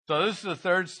So this is the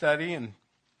third study, and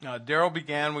Daryl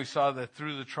began. We saw that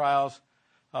through the trials,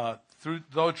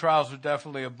 though trials were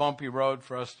definitely a bumpy road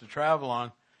for us to travel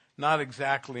on, not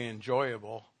exactly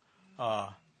enjoyable.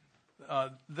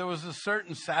 There was a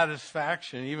certain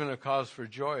satisfaction, even a cause for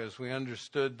joy, as we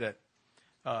understood that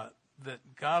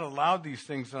God allowed these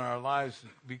things in our lives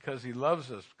because He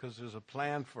loves us, because there's a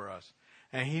plan for us.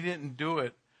 And He didn't do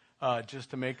it just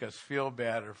to make us feel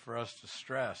bad or for us to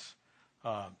stress.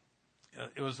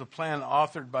 It was a plan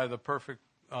authored by the perfect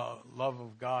love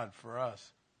of God for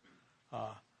us.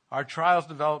 Our trials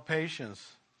develop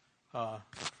patience. A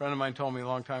friend of mine told me a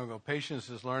long time ago, patience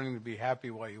is learning to be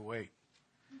happy while you wait.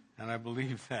 And I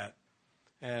believe that.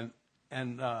 And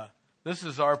this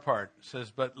is our part. It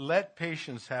says, but let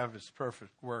patience have its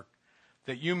perfect work,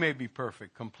 that you may be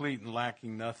perfect, complete, and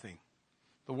lacking nothing.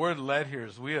 The word let here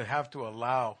is we have to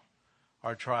allow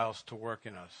our trials to work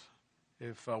in us.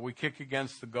 If we kick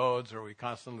against the goads or we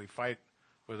constantly fight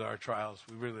with our trials,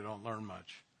 we really don't learn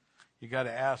much. You got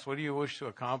to ask, what do you wish to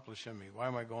accomplish in me? Why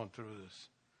am I going through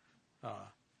this?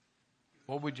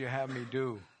 What would you have me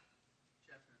do?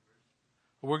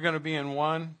 We're going to be in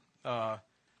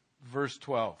verse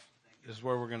 12 is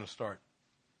where we're going to start.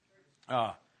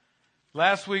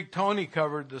 Last week, Tony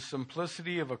covered the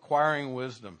simplicity of acquiring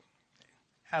wisdom.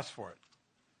 Ask for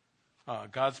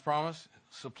it. God's promise,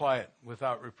 supply it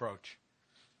without reproach.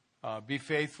 Be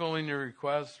faithful in your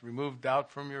request. Remove doubt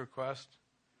from your request.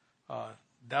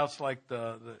 Doubt's like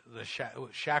the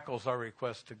shackles our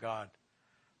request to God.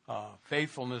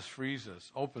 Faithfulness frees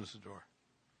us, opens the door.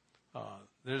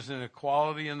 There's an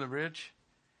equality in the rich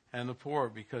and the poor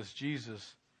because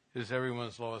Jesus is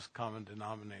everyone's lowest common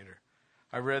denominator.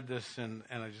 I read this and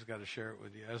I just got to share it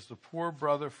with you. As the poor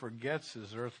brother forgets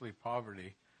his earthly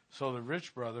poverty, so the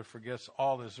rich brother forgets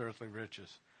all his earthly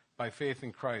riches. By faith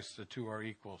in Christ, the two are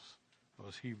equals. That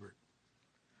was Hebert.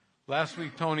 Last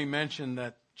week, Tony mentioned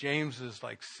that James is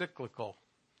like cyclical.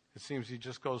 It seems he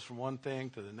just goes from one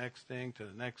thing to the next thing to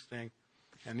the next thing.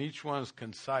 And each one is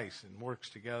concise and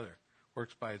works together,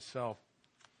 works by itself.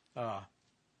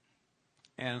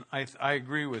 And I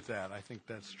agree with that. I think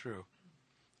that's true.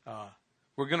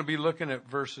 We're going to be looking at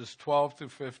verses 12 through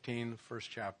 15, the first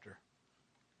chapter.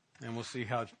 And we'll see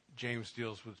how James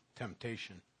deals with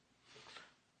temptation.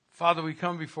 Father, we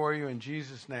come before you in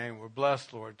Jesus' name. We're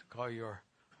blessed, Lord, to call you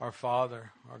our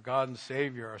Father, our God and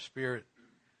Savior, our Spirit.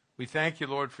 We thank you,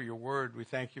 Lord, for your word. We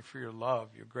thank you for your love,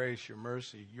 your grace, your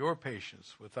mercy, your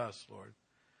patience with us, Lord.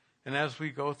 And as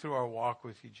we go through our walk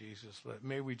with you, Jesus,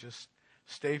 may we just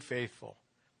stay faithful.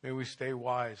 May we stay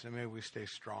wise, and may we stay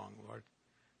strong, Lord.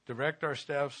 Direct our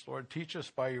steps, Lord. Teach us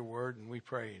by your word, and we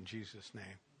pray in Jesus'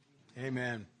 name.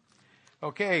 Amen.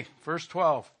 Okay, verse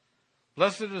 12.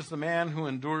 Blessed is the man who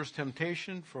endures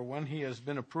temptation, for when he has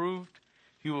been approved,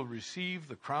 he will receive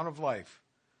the crown of life,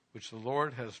 which the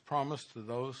Lord has promised to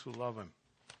those who love him.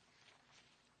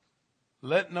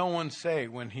 Let no one say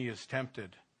when he is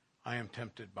tempted, I am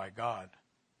tempted by God.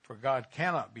 For God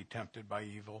cannot be tempted by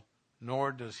evil,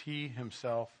 nor does he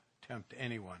himself tempt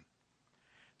anyone.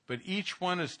 But each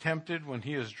one is tempted when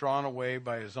he is drawn away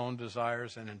by his own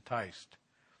desires and enticed.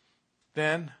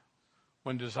 Then,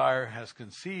 when desire has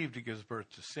conceived, it gives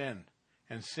birth to sin.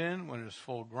 And sin, when it is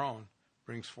full grown,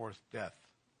 brings forth death.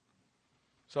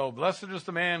 So, blessed is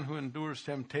the man who endures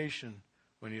temptation.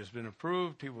 When he has been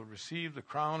approved, he will receive the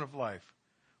crown of life,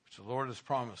 which the Lord has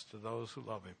promised to those who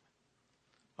love him.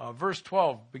 Verse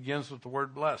 12 begins with the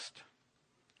word blessed.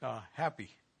 Happy.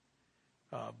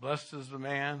 Blessed is the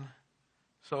man.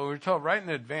 So we're told right in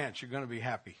advance you're going to be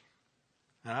happy.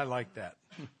 And I like that.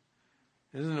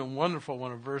 Isn't it wonderful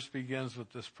when a verse begins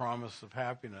with this promise of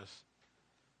happiness?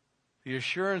 The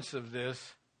assurance of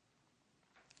this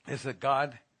is that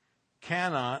God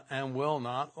cannot and will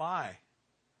not lie.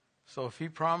 So if he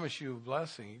promised you a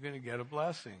blessing, you're going to get a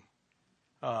blessing.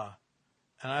 And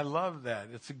I love that.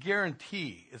 It's a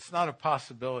guarantee. It's not a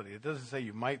possibility. It doesn't say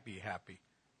you might be happy.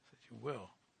 It says you will.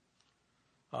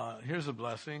 Here's a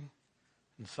blessing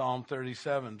in Psalm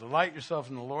 37. Delight yourself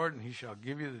in the Lord, and he shall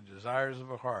give you the desires of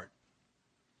a heart.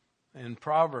 In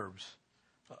Proverbs,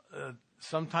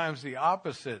 sometimes the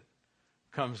opposite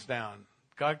comes down.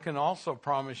 God can also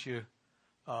promise you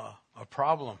a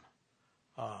problem,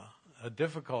 a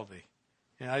difficulty.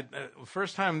 And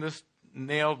first time this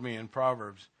nailed me in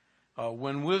Proverbs,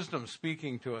 when wisdom's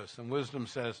speaking to us, and wisdom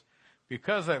says,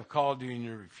 because I've called you and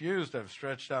you refused, I've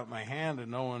stretched out my hand and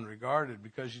no one regarded,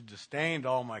 because you disdained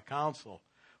all my counsel,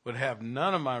 would have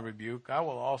none of my rebuke, I will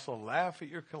also laugh at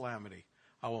your calamity.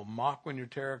 I will mock when your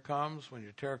terror comes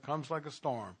like a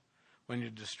storm, when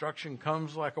your destruction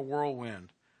comes like a whirlwind,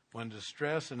 when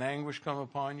distress and anguish come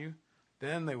upon you,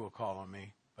 then they will call on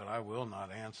me, but I will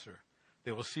not answer.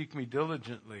 They will seek me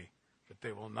diligently, but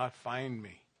they will not find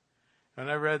me. When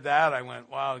I read that, I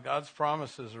went, wow, God's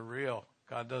promises are real.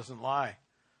 God doesn't lie.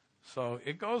 So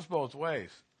it goes both ways.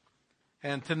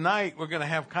 And tonight, we're going to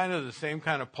have kind of the same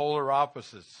kind of polar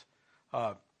opposites.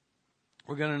 We're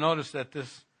going to notice that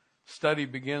this study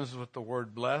begins with the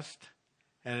word blessed,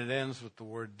 and it ends with the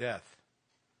word death.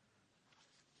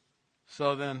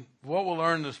 So then, what will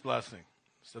earn this blessing?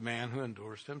 It's the man who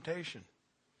endures temptation.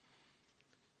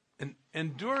 And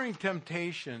enduring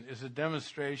temptation is a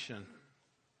demonstration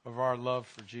of our love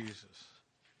for Jesus.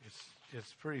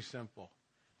 It's pretty simple.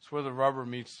 It's where the rubber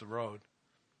meets the road.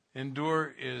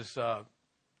 Endure is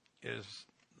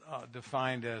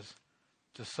defined as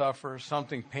to suffer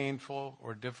something painful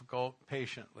or difficult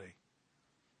patiently,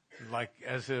 like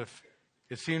as if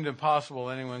it seemed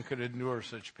impossible anyone could endure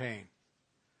such pain.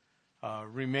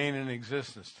 Remain in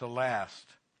existence, to last.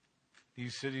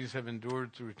 These cities have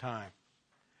endured through time.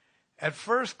 At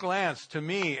first glance,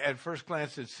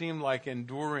 it seemed like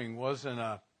enduring wasn't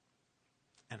a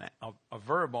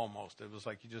verb almost. It was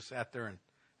like you just sat there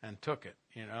and took it,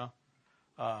 you know.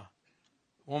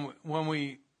 When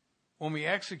we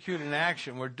execute an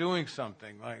action, we're doing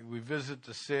something. Like we visit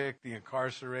the sick, the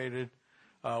incarcerated.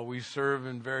 We serve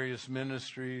in various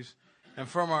ministries. And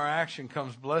from our action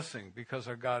comes blessing because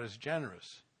our God is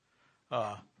generous.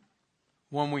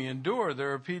 When we endure,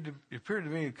 there appeared to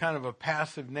me kind of a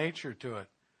passive nature to it.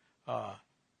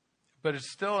 But it's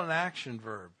still an action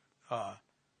verb.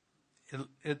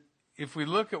 If we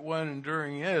look at what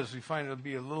enduring is, we find it to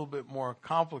be a little bit more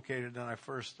complicated than I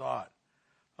first thought.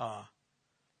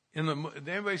 Did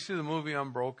anybody see the movie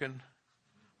Unbroken?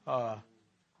 Louis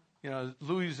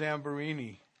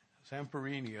Zamperini,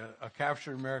 a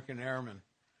captured American airman.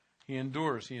 He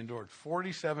endured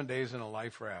 47 days in a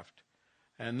life raft.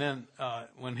 And then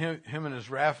when him and his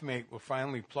raft mate were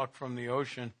finally plucked from the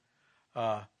ocean,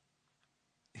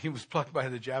 he was plucked by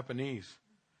the Japanese.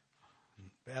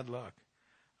 Bad luck.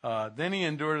 Then he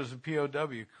endured as a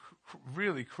POW,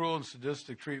 really cruel and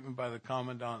sadistic treatment by the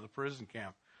commandant of the prison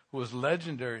camp, who was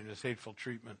legendary in his hateful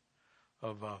treatment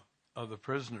of the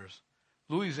prisoners.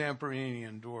 Louis Zamperini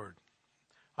endured.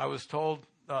 I was told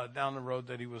down the road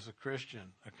that he was a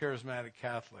Christian, a charismatic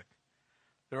Catholic.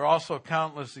 There are also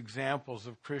countless examples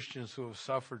of Christians who have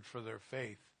suffered for their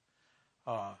faith,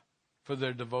 for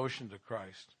their devotion to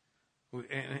Christ.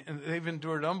 And they've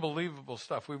endured unbelievable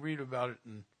stuff. We read about it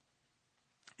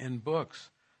in books.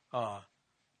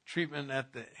 Treatment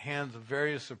at the hands of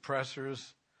various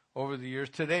oppressors over the years.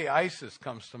 Today, ISIS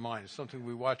comes to mind. It's something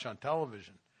we watch on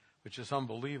television, which is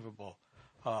unbelievable.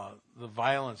 The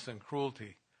violence and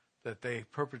cruelty that they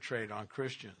perpetrate on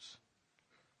Christians.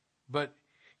 But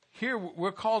here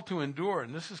we're called to endure,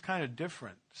 and this is kind of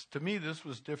different. To me, this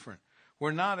was different.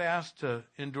 We're not asked to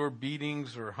endure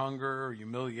beatings or hunger or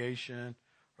humiliation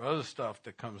or other stuff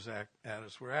that comes at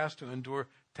us. We're asked to endure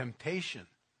temptation.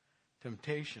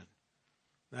 Temptation.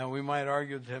 Now, we might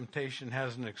argue that temptation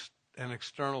has an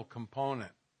external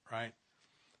component, right?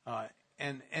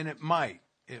 And it might,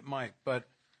 but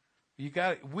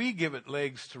we give it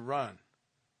legs to run.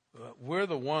 We're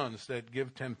the ones that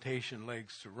give temptation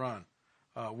legs to run.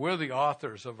 We're the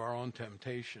authors of our own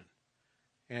temptation.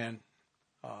 And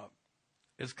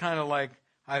it's kind of like,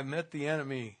 I've met the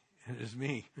enemy, and it is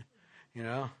me, you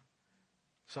know?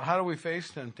 So how do we face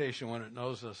temptation when it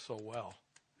knows us so well?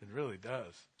 It really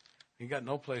does. You got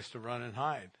no place to run and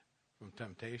hide from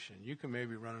temptation. You can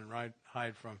maybe run and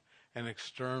hide from an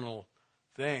external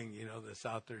thing, you know, that's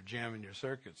out there jamming your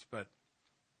circuits. But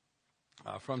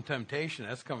from temptation,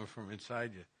 that's coming from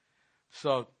inside you.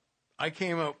 So I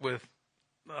came up with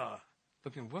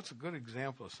looking, what's a good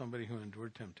example of somebody who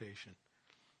endured temptation?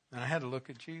 And I had to look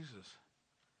at Jesus.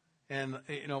 And,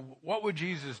 you know, what would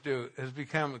Jesus do has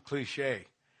become a cliche.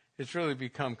 It's really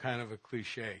become kind of a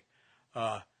cliche.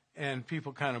 And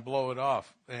people kind of blow it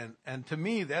off. And to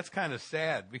me, that's kind of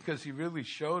sad because he really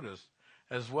showed us,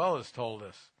 as well as told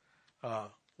us,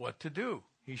 what to do.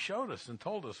 He showed us and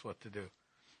told us what to do.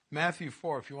 Matthew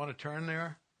 4, if you want to turn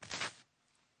there.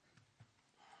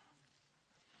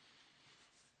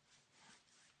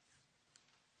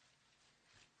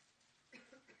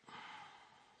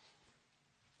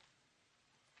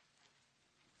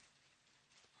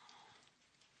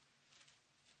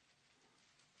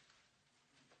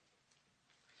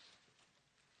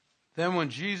 Then when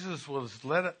Jesus was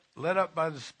led up by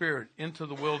the Spirit into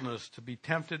the wilderness to be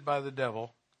tempted by the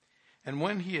devil, and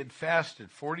when he had fasted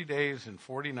 40 days and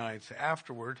 40 nights,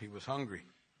 afterward he was hungry.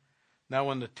 Now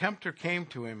when the tempter came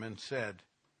to him and said,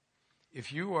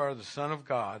 "If you are the Son of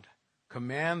God,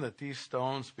 command that these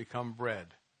stones become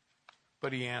bread."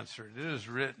 But he answered, it is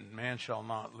written, man shall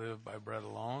not live by bread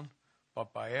alone,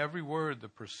 but by every word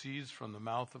that proceeds from the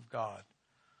mouth of God.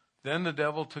 Then the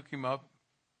devil took him up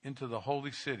into the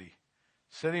holy city,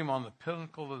 set him on the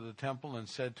pinnacle of the temple, and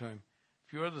said to him,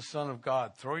 if you are the Son of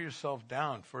God, throw yourself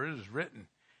down, for it is written,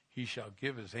 he shall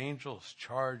give his angels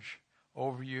charge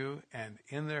over you, and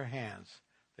in their hands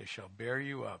they shall bear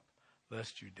you up,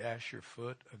 lest you dash your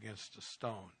foot against a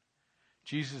stone.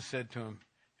 Jesus said to him,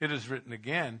 it is written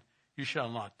again, you shall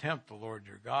not tempt the Lord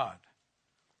your God.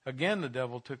 Again the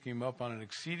devil took him up on an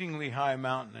exceedingly high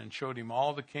mountain and showed him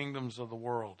all the kingdoms of the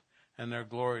world and their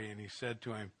glory. And he said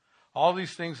to him, all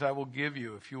these things I will give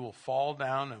you if you will fall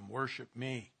down and worship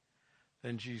me.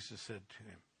 Then Jesus said to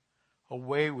him,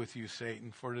 away with you,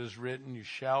 Satan, for it is written, you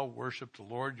shall worship the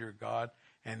Lord your God,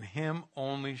 and him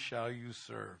only shall you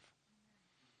serve.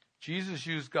 Jesus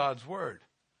used God's word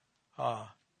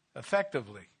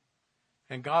effectively.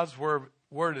 And God's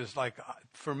word is like,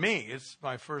 for me, it's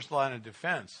my first line of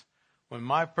defense when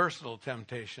my personal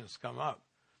temptations come up.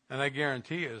 And I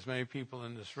guarantee you, as many people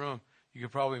in this room, you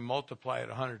could probably multiply it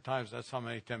 100 times. That's how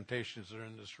many temptations are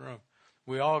in this room.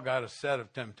 We all got a set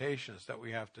of temptations that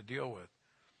we have to deal with.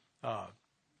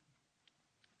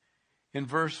 In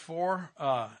verse 4,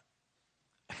 I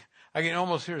can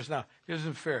almost hear this now. It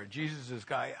isn't fair. Jesus is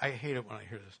God. I hate it when I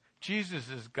hear this. Jesus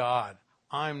is God.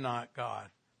 I'm not God.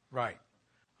 Right.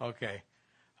 Okay.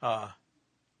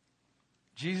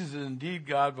 Jesus is indeed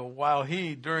God, but while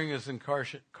he, during his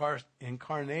incarnation,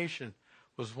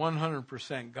 was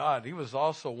 100% God, he was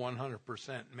also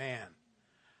 100% man.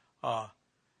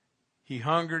 He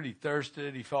hungered, he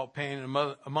thirsted, he felt pain,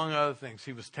 and among other things,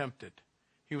 he was tempted.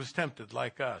 He was tempted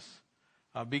like us.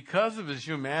 Because of his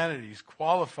humanity, he's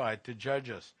qualified to judge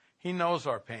us. He knows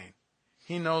our pain.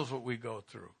 He knows what we go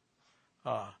through.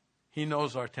 He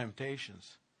knows our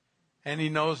temptations. And he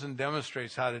knows and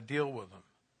demonstrates how to deal with them.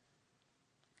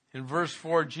 In verse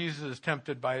 4, Jesus is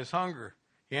tempted by his hunger.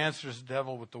 He answers the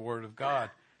devil with the word of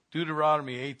God.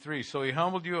 Deuteronomy 8:3. So he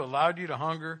humbled you, allowed you to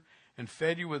hunger, and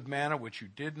fed you with manna which you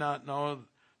did not know,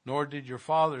 nor did your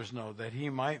fathers know, that he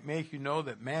might make you know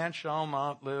that man shall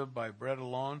not live by bread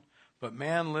alone, but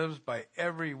man lives by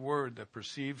every word that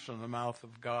proceeds from the mouth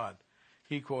of God.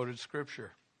 He quoted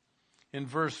scripture. In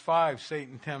verse 5,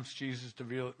 Satan tempts Jesus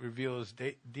to reveal his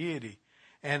deity.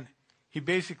 And he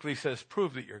basically says,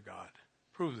 prove that you're God.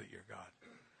 Prove that you're God.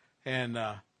 And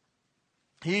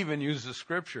he even uses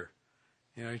scripture.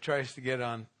 You know, he tries to get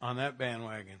on that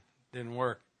bandwagon. Didn't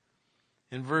work.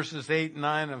 In verses 8 and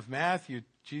 9 of Matthew,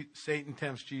 Satan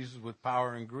tempts Jesus with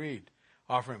power and greed,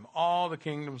 offering him all the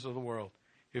kingdoms of the world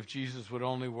if Jesus would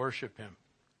only worship him.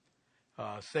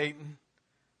 Satan,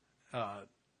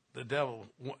 the devil,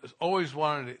 always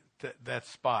wanted that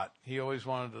spot. He always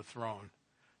wanted the throne.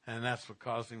 And that's what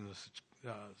caused him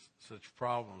such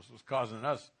problems. It was causing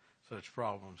us such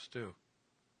problems too.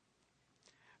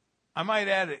 I might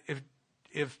add,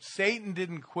 if Satan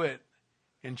didn't quit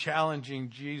in challenging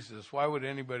Jesus, why would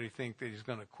anybody think that he's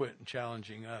going to quit in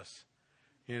challenging us?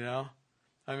 You know?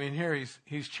 I mean, here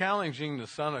he's challenging the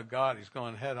Son of God. He's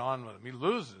going head on with him. He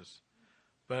loses.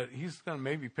 But he's going to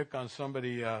maybe pick on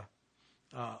somebody a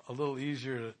little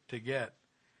easier to get.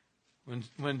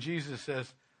 When Jesus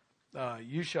says,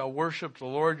 you shall worship the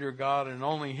Lord your God, and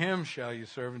only him shall you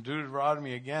serve. In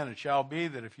Deuteronomy again, it shall be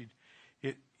that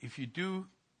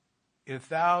if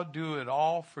thou do at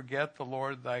all forget the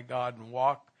Lord thy God and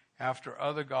walk after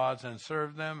other gods and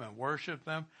serve them and worship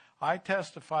them, I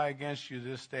testify against you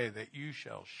this day that you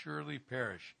shall surely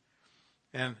perish.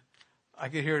 And I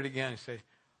could hear it again. He say,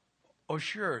 oh,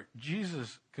 sure,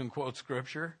 Jesus can quote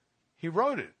scripture. He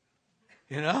wrote it,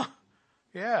 you know?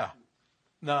 Yeah.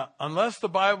 Now, unless the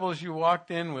Bibles you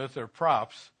walked in with are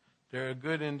props, they're a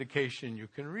good indication you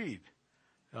can read.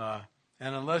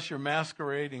 And unless you're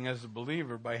masquerading as a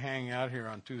believer by hanging out here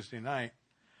on Tuesday night,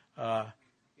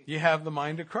 you have the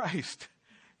mind of Christ.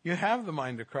 You have the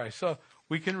mind of Christ. So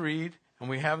we can read, and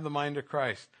we have the mind of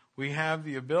Christ. We have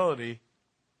the ability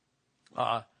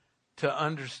to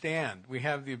understand. We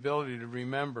have the ability to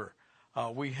remember.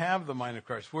 We have the mind of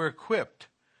Christ. We're equipped.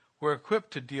 We're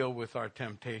equipped to deal with our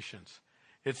temptations.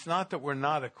 It's not that we're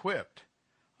not equipped.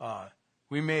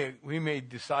 We may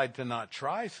decide to not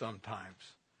try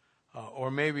sometimes.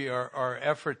 Or maybe our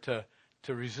effort to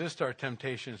resist our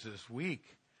temptations is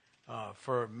weak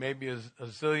for maybe a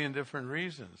zillion different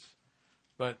reasons.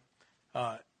 But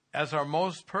as our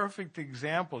most perfect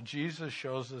example, Jesus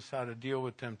shows us how to deal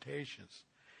with temptations.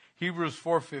 Hebrews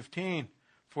 4:15,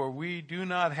 for we do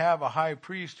not have a high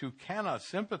priest who cannot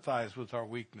sympathize with our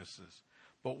weaknesses,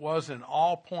 but was in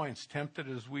all points tempted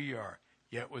as we are,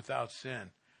 yet without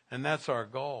sin. And that's our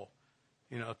goal.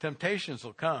 Temptations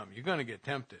will come. You're going to get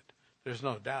tempted. There's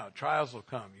no doubt. Trials will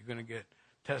come. You're going to get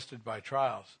tested by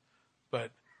trials.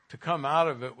 But to come out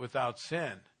of it without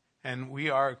sin, and we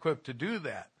are equipped to do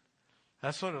that.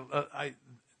 That's what I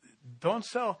don't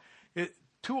sell it.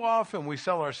 Too often we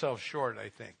sell ourselves short, I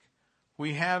think.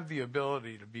 We have the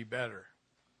ability to be better.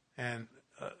 And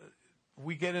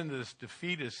we get into this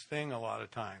defeatist thing a lot of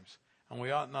times. And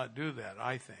we ought not do that,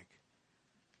 I think.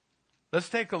 Let's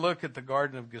take a look at the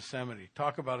Garden of Gethsemane.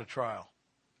 Talk about a trial.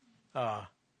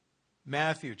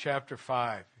 Matthew chapter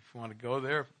 5. If you want to go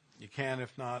there, you can.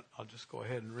 If not, I'll just go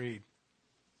ahead and read.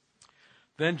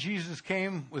 Then Jesus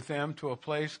came with them to a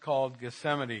place called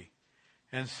Gethsemane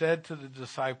and said to the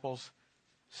disciples,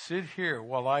 "Sit here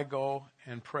while I go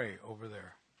and pray over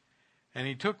there." And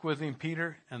he took with him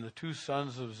Peter and the 2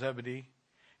 sons of Zebedee,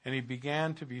 and he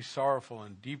began to be sorrowful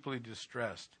and deeply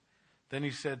distressed. Then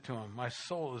he said to him, "My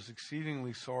soul is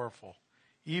exceedingly sorrowful,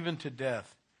 even to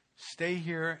death. Stay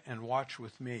here and watch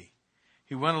with me."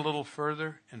 He went a little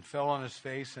further and fell on his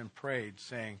face and prayed,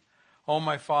 saying, "Oh,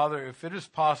 my Father, if it is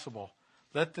possible,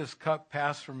 let this cup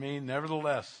pass from me.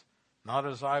 Nevertheless, not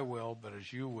as I will, but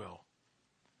as you will."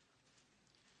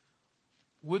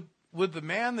 Would the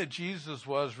man that Jesus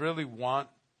was really want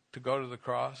to go to the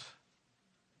cross?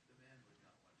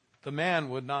 The man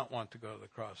would not want to go to the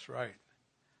cross, right?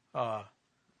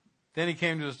 Then he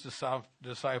came to his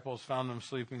disciples, found them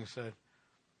sleeping, and said,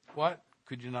 "What?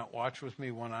 Could you not watch with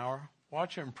me 1 hour?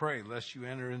 Watch and pray, lest you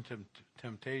enter into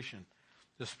temptation.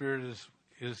 The spirit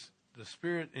the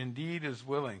spirit indeed is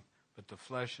willing, but the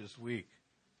flesh is weak."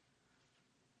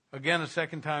 Again, a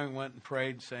second time he went and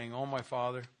prayed, saying, "Oh, my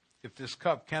Father, if this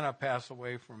cup cannot pass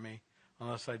away from me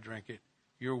unless I drink it,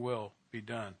 your will be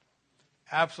done."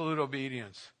 Absolute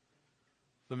obedience.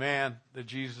 The man that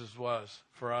Jesus was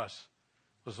for us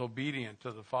was obedient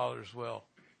to the Father's will.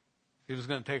 He was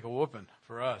going to take a whooping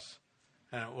for us,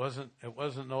 and it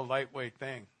wasn't no lightweight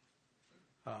thing.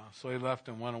 So he left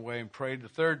and went away and prayed the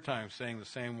third time, saying the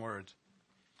same words.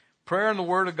 Prayer and the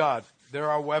Word of God. There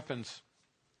are weapons.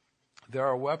 There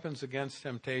are weapons against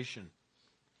temptation.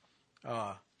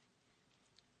 And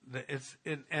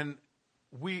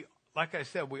we, like I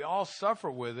said, we all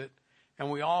suffer with it, and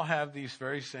we all have these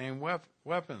very same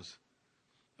weapons.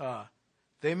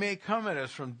 They may come at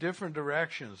us from different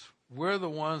directions. We're the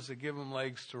ones that give them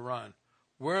legs to run.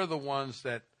 We're the ones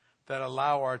that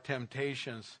allow our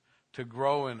temptations to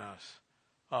grow in us.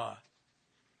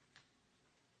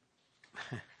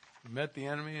 We met the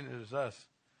enemy, and it is us.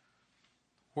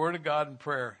 Word of God and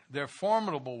prayer. They're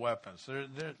formidable weapons.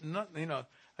 They're not,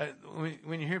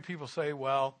 when you hear people say,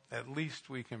 "Well, at least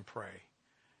we can pray,"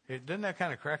 doesn't that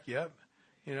kind of crack you up?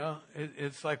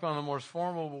 It's like one of the most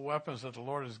formidable weapons that the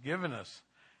Lord has given us.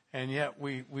 And yet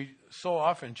we so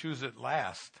often choose it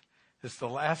last. It's the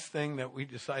last thing that we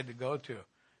decide to go to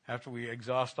after we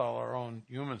exhaust all our own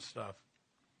human stuff.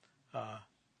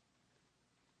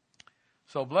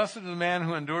 So blessed is the man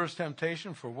who endures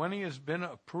temptation, for when he has been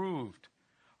approved.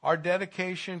 Our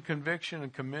dedication, conviction,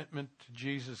 and commitment to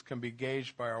Jesus can be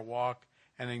gauged by our walk,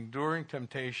 and enduring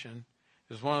temptation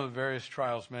is one of the various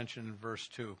trials mentioned in verse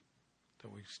 2 that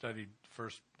we studied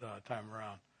first time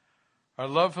around. Our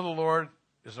love for the Lord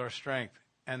is our strength,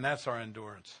 and that's our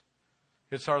endurance.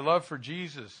 It's our love for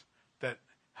Jesus that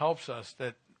helps us,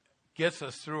 that gets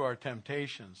us through our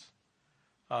temptations.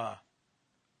 The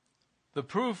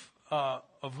proof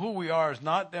of who we are is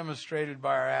not demonstrated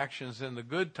by our actions in the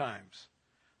good times,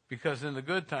 because in the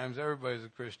good times, everybody's a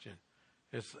Christian.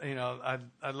 It's,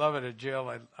 I love it at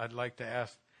jail. I'd like to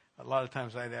ask, a lot of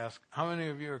times I'd ask, "How many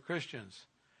of you are Christians?"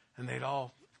 And they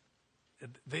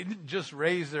didn't just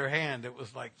raise their hand. It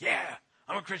was like, "Yeah,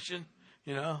 I'm a Christian,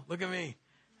 look at me."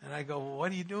 And I go, "Well,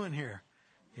 what are you doing here?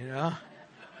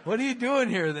 What are you doing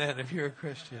here then if you're a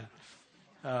Christian?"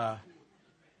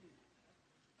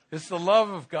 It's the love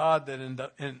of God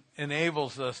that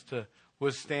enables us to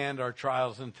withstand our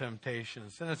trials and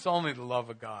temptations. And it's only the love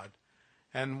of God.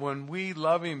 And when we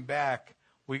love Him back,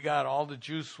 we got all the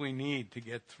juice we need to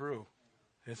get through.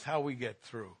 It's how we get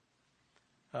through.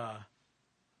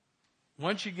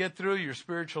 Once you get through your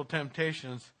spiritual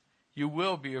temptations, you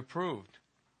will be approved.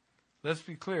 Let's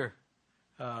be clear.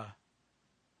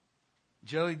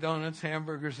 Jelly donuts,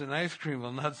 hamburgers, and ice cream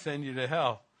will not send you to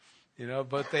hell.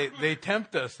 But they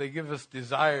tempt us. They give us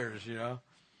desires,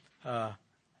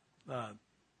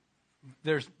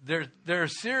 There are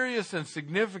serious and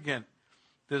significant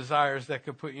desires that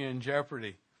could put you in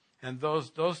jeopardy. And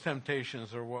those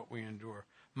temptations are what we endure.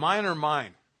 Mine are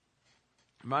mine.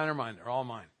 Mine are mine. They're all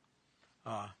mine.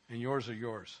 And yours are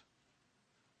yours.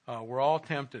 We're all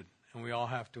tempted, and we all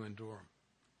have to endure them.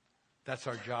 That's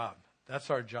our job. That's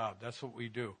our job. That's what we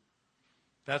do.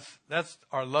 That's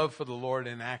our love for the Lord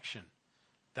in action.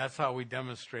 That's how we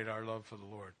demonstrate our love for the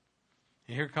Lord.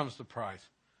 And here comes the prize.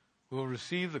 We will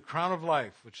receive the crown of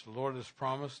life, which the Lord has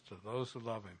promised to those who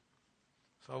love him.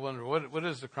 So I wonder, what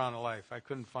is the crown of life? I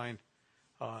couldn't find,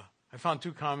 I found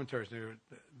two commentaries. They were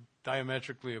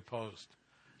diametrically opposed.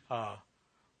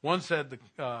 One said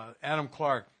Adam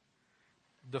Clark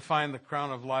defined the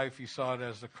crown of life. He saw it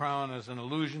as the crown as an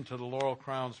allusion to the laurel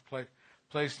crowns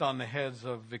placed on the heads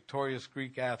of victorious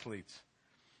Greek athletes.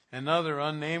 Another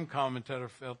unnamed commentator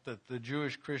felt that the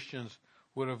Jewish Christians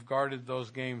would have guarded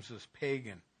those games as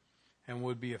pagan and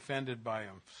would be offended by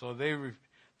them. So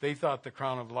they thought the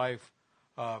crown of life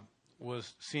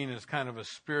was seen as kind of a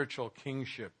spiritual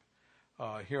kingship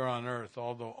here on earth,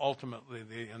 although ultimately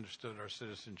they understood our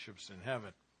citizenships in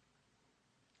heaven.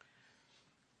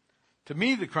 To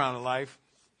me, the crown of life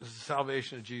is the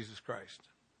salvation of Jesus Christ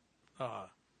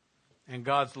and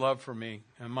God's love for me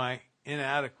and my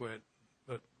inadequate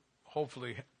but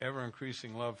hopefully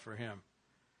ever-increasing love for him.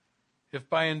 If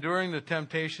by enduring the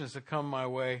temptations that come my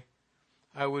way,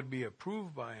 I would be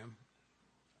approved by him,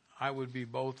 I would be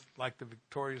both like the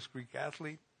victorious Greek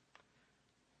athlete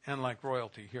and like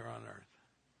royalty here on earth.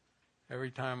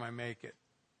 Every time I make it,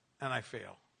 and I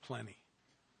fail, plenty.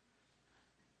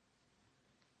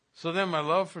 So then my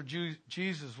love for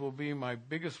Jesus will be my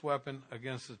biggest weapon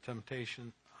against the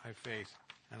temptation I face,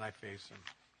 and I face him.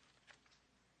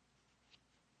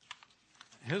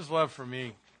 His love for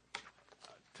me,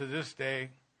 to this day,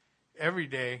 every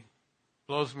day,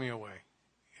 blows me away.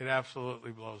 It absolutely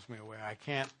blows me away. I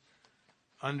can't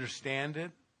understand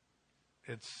it.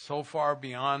 It's so far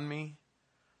beyond me.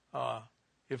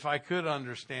 If I could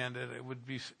understand it, it would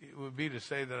be to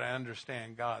say that I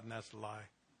understand God, and that's a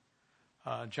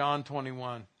lie. John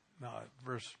 21,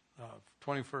 verse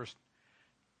 21st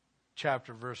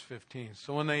chapter, verse 15.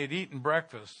 So when they had eaten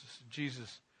breakfast,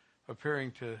 Jesus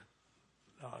appearing to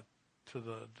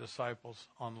the disciples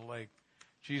on the lake,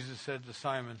 Jesus said to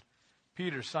Simon,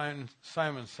 Peter, Simon,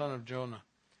 son of Jonah,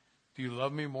 do you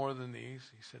love me more than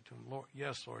these? He said to him, Lord,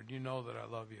 yes, Lord, you know that I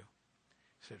love you.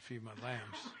 He said, feed my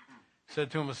lambs. He said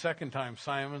to him a second time,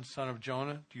 Simon, son of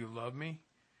Jonah, do you love me?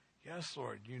 Yes,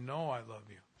 Lord, you know I love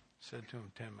you. He said to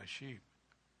him, tend my sheep.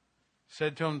 He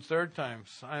said to him the third time,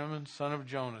 Simon, son of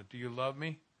Jonah, do you love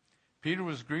me? Peter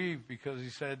was grieved because he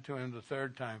said to him the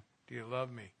third time, do you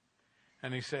love me?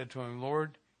 And he said to him,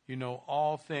 Lord, you know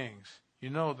all things. You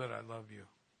know that I love you.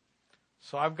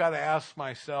 So I've got to ask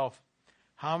myself,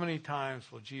 how many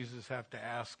times will Jesus have to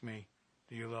ask me,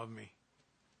 do you love me?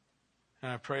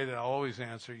 And I pray that I'll always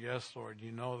answer, yes, Lord,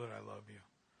 you know that I love you.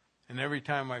 And every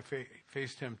time I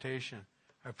face temptation,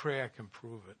 I pray I can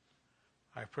prove it.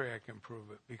 I pray I can prove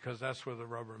it, because that's where the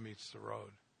rubber meets the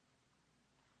road.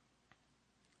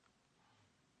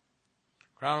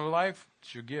 Crown of life,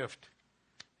 it's your gift.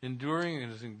 Enduring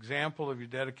is an example of your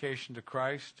dedication to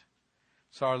Christ.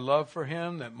 It's our love for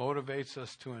him that motivates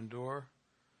us to endure.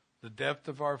 The depth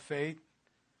of our faith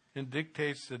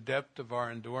dictates the depth of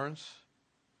our endurance.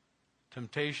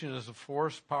 Temptation is a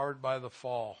force powered by the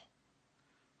fall.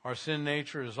 Our sin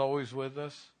nature is always with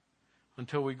us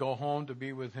until we go home to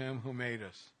be with him who made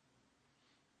us.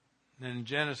 And in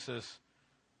Genesis,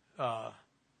 God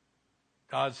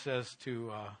says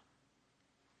to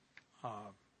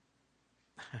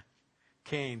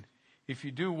Cain, if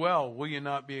you do well, will you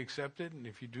not be accepted? And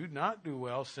if you do not do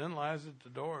well, sin lies at the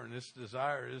door, and its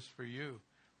desire is for you,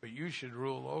 but you should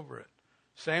rule over it.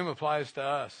 Same applies to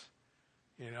us.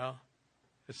 You know,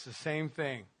 it's the same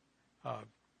thing.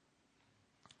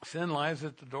 Sin lies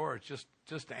at the door. It's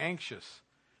just anxious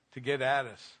to get at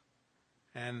us,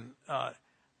 and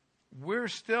we're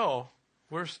still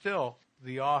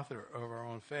the author of our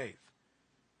own faith.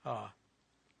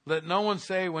 Let no one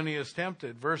say when he is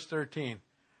tempted, verse 13,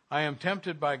 I am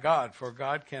tempted by God, for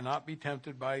God cannot be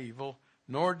tempted by evil,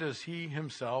 nor does he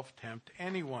himself tempt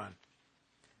anyone.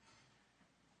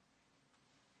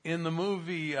 In the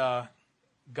movie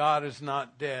God Is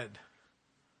Not Dead,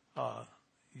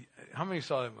 how many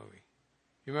saw that movie?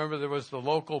 You remember there was the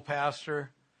local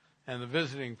pastor and the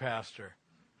visiting pastor.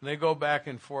 And they go back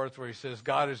and forth where he says,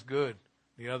 God is good.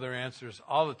 The other answers,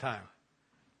 all the time.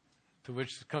 To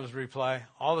which comes the reply,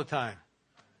 all the time.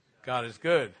 God is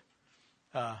good.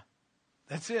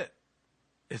 That's it.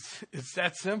 It's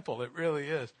that simple. It really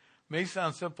is. It may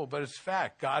sound simple, but it's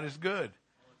fact. God is good.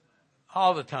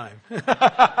 All the time.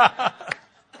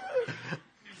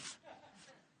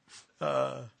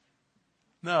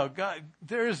 No, God,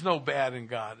 there is no bad in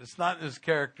God. It's not in his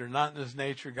character, not in his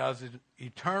nature. God's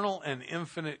eternal and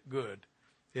infinite good.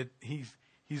 He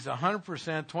He's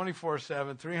 100%,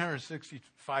 24/7,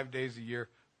 365 days a year,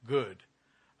 good.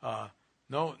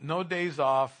 No days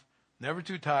off, never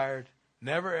too tired,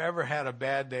 never ever had a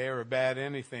bad day or a bad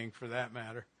anything for that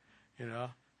matter.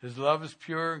 His love is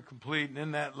pure and complete, and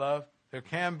in that love, there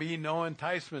can be no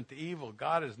enticement to evil.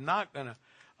 God is not going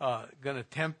to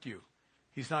tempt you.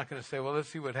 He's not going to say, well, let's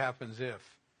see what happens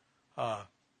if.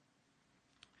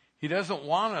 He doesn't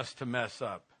want us to mess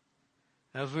up.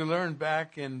 As we learned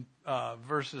back in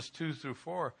verses 2 through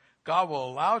 4, God will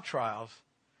allow trials,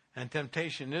 and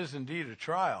temptation is indeed a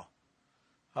trial.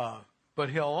 But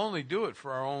he'll only do it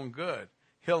for our own good.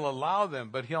 He'll allow them,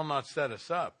 but he'll not set us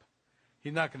up.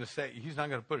 He's not going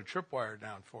to put a tripwire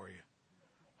down for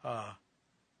you.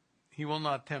 He will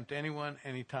not tempt anyone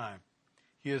anytime.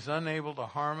 He is unable to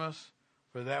harm us,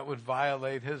 for that would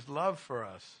violate his love for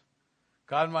us.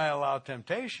 God might allow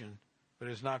temptation, but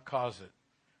does not cause it.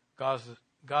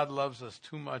 God loves us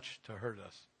too much to hurt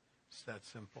us. It's that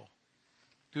simple.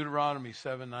 Deuteronomy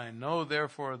 7:9. Know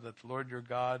therefore that the Lord your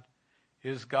God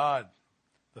is God,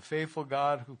 the faithful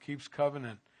God who keeps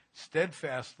covenant,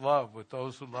 steadfast love with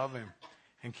those who love him,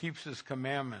 and keeps his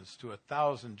commandments to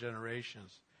 1,000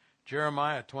 generations.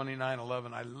 Jeremiah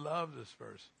 29:11. I love this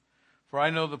verse. For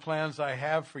I know the plans I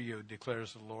have for you,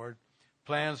 declares the Lord,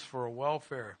 plans for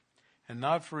welfare and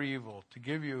not for evil, to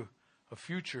give you a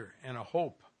future and a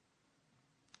hope.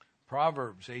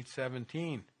 Proverbs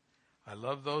 8:17. I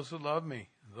love those who love me.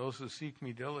 Those who seek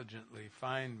me diligently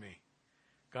find me.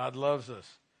 God loves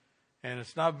us. And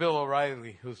it's not Bill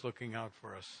O'Reilly who's looking out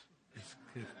for us.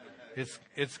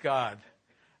 It's God.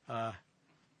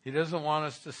 He doesn't want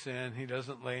us to sin. He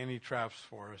doesn't lay any traps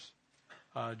for us.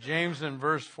 James in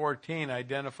verse 14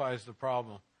 identifies the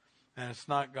problem. And it's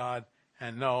not God.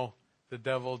 And no, the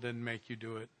devil didn't make you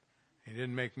do it. He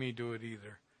didn't make me do it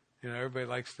either. Everybody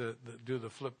likes to do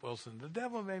the Flip Wilson. The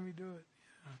devil made me do it.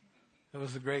 It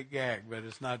was a great gag, but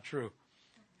it's not true.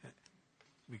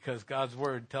 Because God's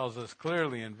word tells us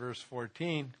clearly in verse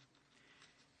 14,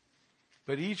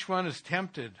 but each one is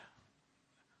tempted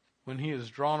when he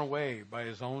is drawn away by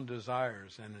his own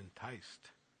desires and enticed.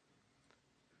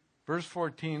 Verse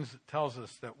 14 tells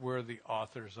us that we're the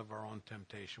authors of our own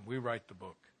temptation. We write the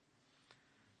book.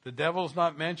 The devil's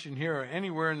not mentioned here or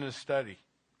anywhere in this study.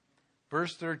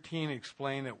 Verse 13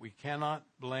 explains that we cannot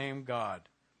blame God.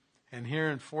 And here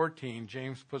in 14,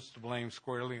 James puts the blame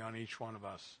squarely on each one of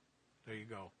us. There you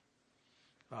go.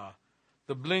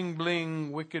 The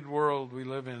bling-bling wicked world we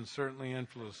live in certainly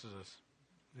influences us.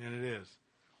 And it is.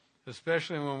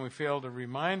 Especially when we fail to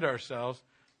remind ourselves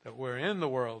that we're in the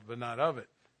world, but not of it.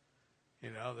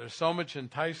 There's so much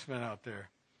enticement out there.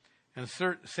 And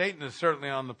Satan is certainly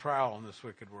on the prowl in this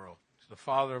wicked world. He's the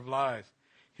father of lies.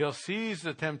 He'll seize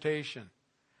the temptation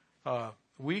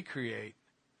we create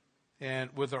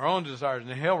and with our own desires,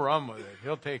 and he'll run with it.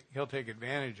 He'll take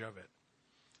advantage of it.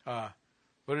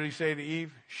 What did he say to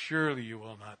Eve? Surely you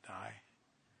will not die.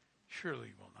 Surely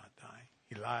you will not die.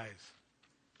 He lies.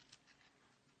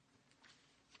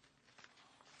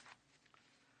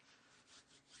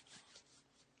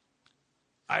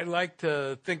 I like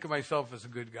to think of myself as a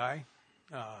good guy.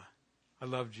 I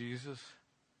love Jesus.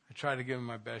 I try to give him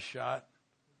my best shot.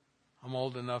 I'm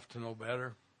old enough to know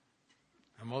better.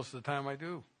 And most of the time I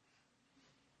do.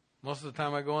 Most of the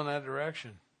time I go in that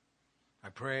direction. I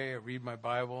pray, I read my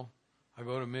Bible, I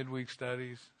go to midweek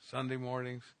studies, Sunday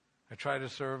mornings. I try to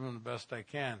serve him the best I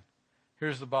can.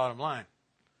 Here's the bottom line.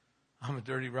 I'm a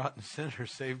dirty, rotten sinner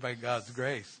saved by God's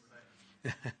grace.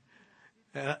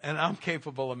 and I'm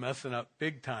capable of messing up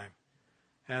big time.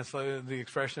 And it's like the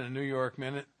expression in New York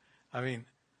Minute. I mean,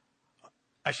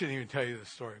 I shouldn't even tell you this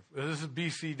story. This is a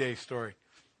BC Day story.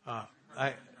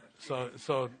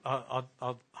 So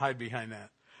I'll hide behind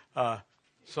that.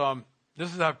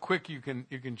 This is how quick you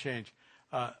can change.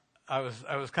 I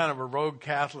was kind of a rogue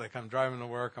Catholic. I'm driving to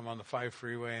work. I'm on the 5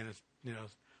 freeway, and it's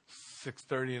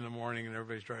 6:30 in the morning, and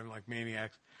everybody's driving like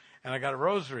maniacs. And I got a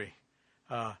rosary,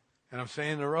 and I'm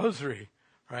saying the rosary,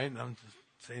 right? And I'm just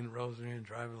saying the rosary and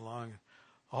driving along. And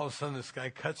all of a sudden, this guy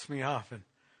cuts me off, and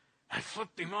I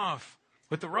flipped him off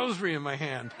with the rosary in my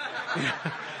hand,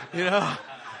 and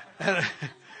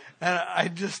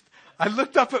I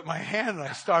looked up at my hand and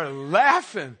I started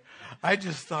laughing. I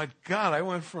just thought, God, I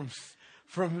went from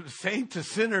saint to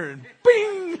sinner and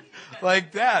bing,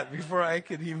 like that before I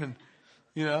could even,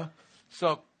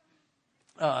 So,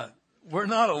 we're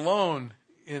not alone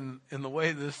in the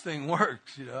way this thing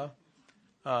works,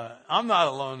 I'm not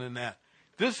alone in that.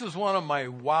 This is one of my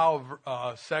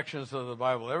wow sections of the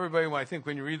Bible. Everybody, I think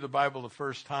when you read the Bible the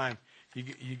first time,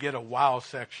 you get a wow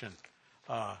section.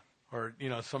 Or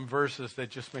some verses that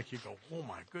just make you go, oh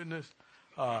my goodness.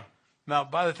 Now,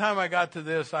 by the time I got to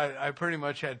this, I pretty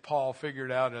much had Paul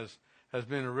figured out as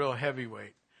being a real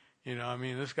heavyweight. You know, I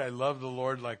mean, this guy loved the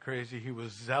Lord like crazy. He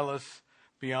was zealous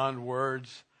beyond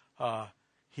words.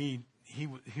 He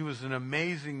was an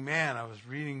amazing man. I was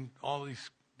reading all these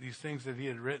things that he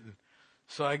had written.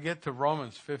 So I get to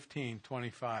Romans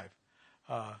 15:25.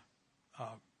 Wait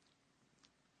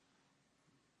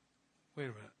a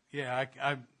minute. Yeah,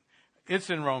 it's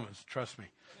in Romans. Trust me.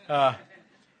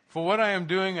 For what I am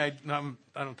doing, I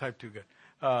don't type too good.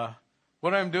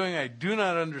 What I am doing, I do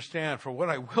not understand. For what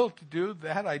I will to do,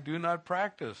 that I do not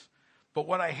practice. But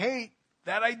what I hate,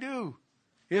 that I do.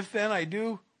 If then I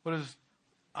do what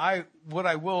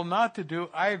I will not to do,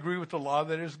 I agree with the law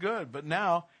that is good. But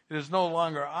now it is no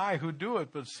longer I who do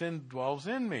it, but sin dwells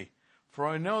in me. For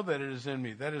I know that it is in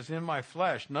me, that is in my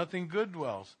flesh. Nothing good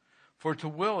dwells. For to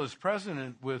will is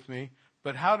present with me,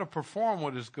 but how to perform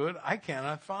what is good, I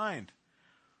cannot find.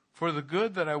 For the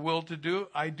good that I will to do,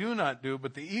 I do not do,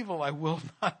 but the evil I will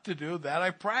not to do, that I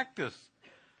practice.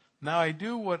 Now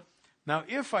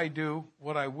if I do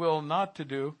what I will not to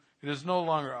do, it is no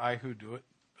longer I who do it,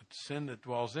 but sin that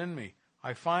dwells in me.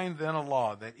 I find then a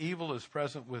law, that evil is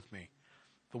present with me,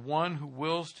 the one who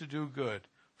wills to do good.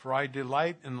 For I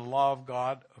delight in the law of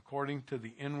God according to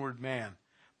the inward man.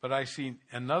 But I see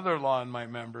another law in my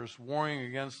members, warring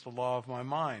against the law of my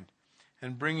mind,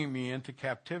 and bringing me into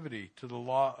captivity to the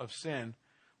law of sin,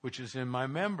 which is in my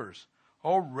members.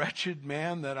 O wretched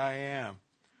man that I am,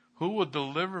 who will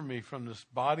deliver me from this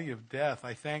body of death?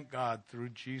 I thank God through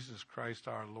Jesus Christ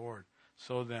our Lord.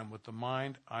 So then, with the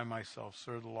mind, I myself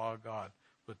serve the law of God,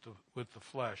 with the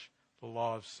flesh, the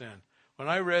law of sin. When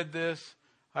I read this,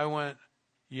 I went,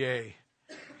 yay.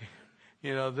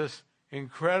 You know, this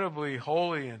incredibly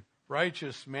holy and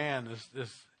righteous man,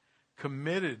 this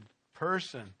committed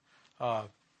person,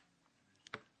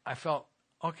 I felt,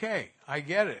 okay, I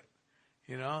get it.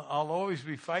 You know, I'll always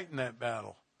be fighting that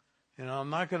battle. You know, I'm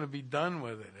not going to be done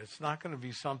with it. It's not going to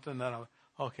be something that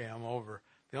I'm over.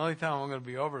 The only time I'm going to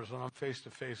be over is when I'm face to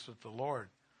face with the Lord,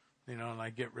 you know, and I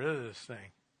get rid of this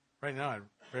thing. Right now, I'm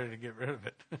ready to get rid of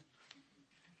it.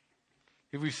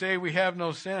 If we say we have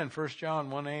no sin, 1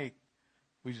 John 1:8,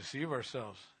 we deceive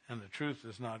ourselves, and the truth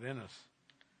is not in us.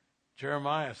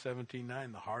 Jeremiah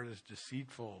 17:9, the heart is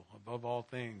deceitful above all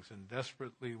things and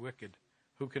desperately wicked.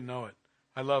 Who can know it?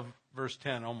 I love verse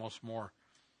 10 almost more.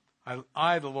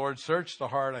 I, the Lord, search the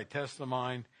heart, I test the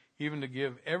mind, even to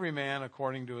give every man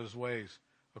according to his ways,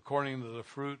 according to the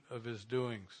fruit of his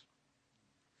doings.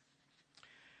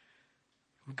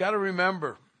 We've got to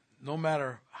remember, no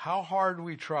matter how hard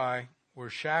we try, we're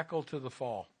shackled to the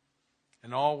fall,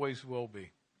 and always will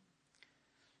be.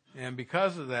 And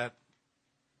because of that,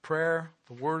 prayer,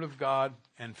 the Word of God,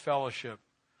 and fellowship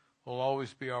will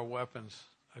always be our weapons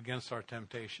against our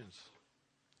temptations.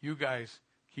 You guys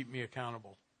keep me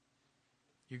accountable.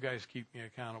 You guys keep me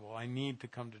accountable. I need to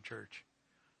come to church.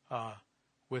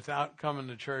 Without coming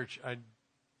to church,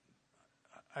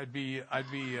 I'd be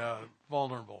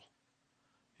vulnerable.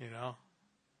 You know,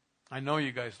 I know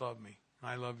you guys love me.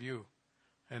 I love you,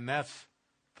 and that's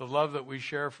the love that we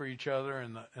share for each other,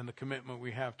 and the commitment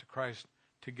we have to Christ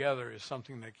together is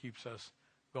something that keeps us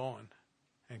going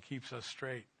and keeps us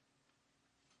straight.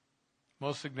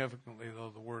 Most significantly, though,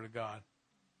 the Word of God.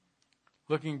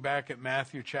 Looking back at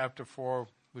Matthew chapter 4,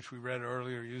 which we read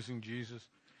earlier, using Jesus,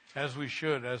 as we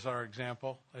should, as our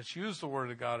example, let's use the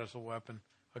Word of God as a weapon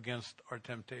against our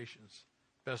temptations,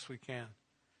 best we can.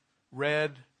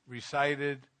 Read,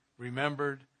 recited,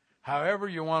 remembered, however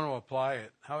you want to apply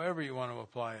it,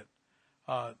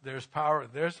 there's power.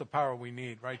 There's the power we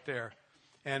need right there.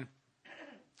 And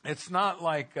it's not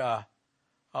like I've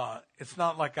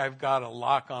got a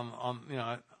lock on you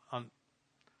know,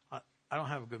 I don't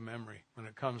have a good memory when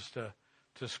it comes to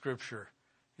Scripture.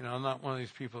 You know, I'm not one of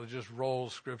these people that just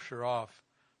rolls Scripture off.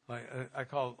 Like I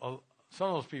call some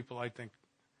of those people, I think,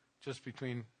 just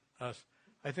between us,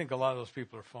 I think a lot of those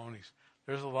people are phonies.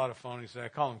 There's a lot of phonies. I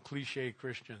call them cliche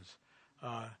Christians.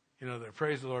 You know, they're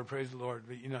praise the Lord,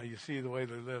 but you know, you see the way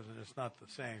they live, and it's not the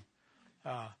same.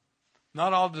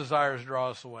 Not all desires draw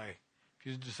us away. If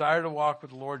you desire to walk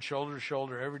with the Lord shoulder to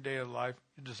shoulder every day of life,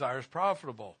 your desire is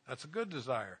profitable. That's a good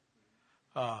desire.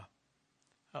 But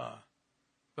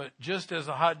just as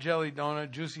a hot jelly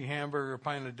donut, juicy hamburger,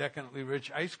 pint of decadently rich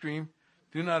ice cream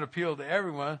do not appeal to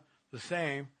everyone the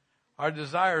same, our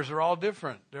desires are all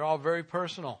different. They're all very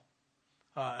personal.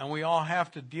 And we all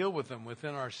have to deal with them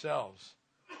within ourselves.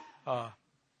 Not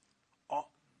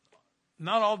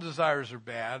all desires are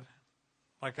bad.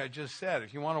 Like I just said,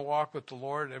 if you want to walk with the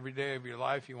Lord every day of your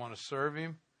life, you want to serve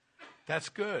Him, that's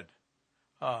good.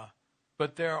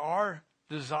 But there are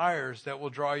desires that will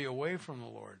draw you away from the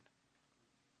Lord.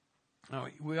 Now,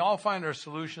 we all find our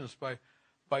solutions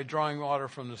by drawing water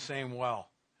from the same well.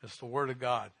 It's the Word of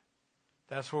God.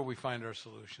 That's where we find our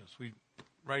solutions.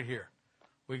 Right here.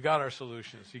 We got our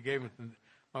solutions. He gave it.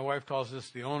 My wife calls this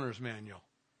the owner's manual.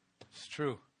 It's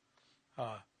true.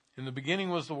 In the beginning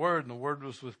was the Word, and the Word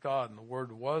was with God, and the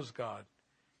Word was God.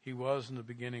 He was in the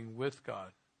beginning with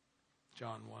God.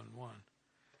 John 1:1.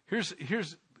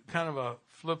 Here's kind of a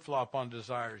flip-flop on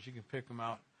desires. You can pick them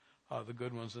out, the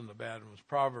good ones and the bad ones.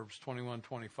 Proverbs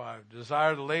 21:25.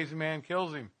 Desire of the lazy man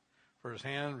kills him, for his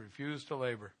hand refused to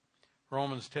labor.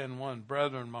 Romans 10:1.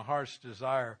 Brethren, my heart's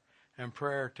desire and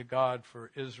prayer to God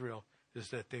for Israel is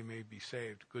that they may be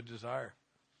saved. Good desire.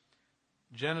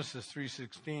 Genesis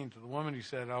 3:16. To the woman he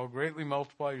said, I will greatly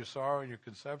multiply your sorrow and your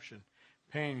conception.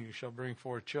 Pain, you shall bring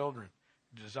forth children.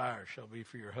 Desire shall be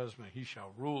for your husband. He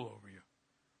shall rule over you.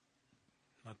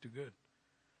 Not too good.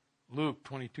 Luke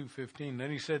 22:15. Then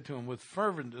he said to him, with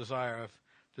fervent desire, if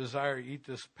desire, eat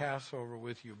this Passover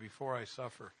with you before I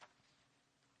suffer.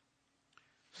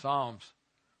 Psalms.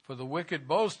 For the wicked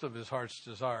boast of his heart's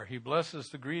desire. He blesses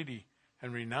the greedy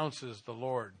and renounces the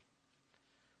Lord.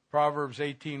 Proverbs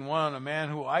 18:1. A man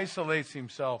who isolates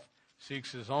himself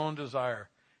seeks his own desire.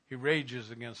 He rages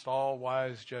against all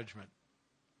wise judgment.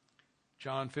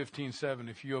 John 15:7.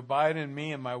 If you abide in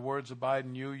me and my words abide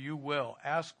in you, you will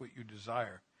ask what you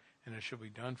desire, and it shall be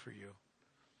done for you.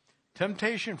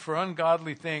 Temptation for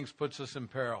ungodly things puts us in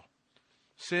peril.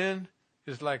 Sin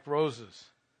is like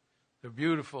roses. They're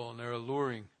beautiful and they're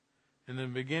alluring. In the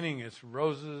beginning, it's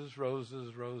roses,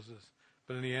 roses, roses.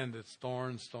 But in the end, it's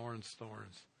thorns, thorns,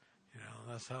 thorns.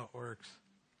 That's how it works.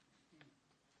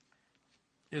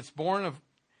 It's born of,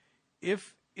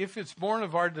 if it's born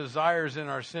of our desires in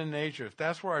our sin nature, if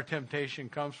that's where our temptation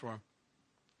comes from,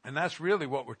 and that's really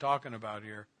what we're talking about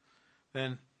here,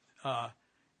 then,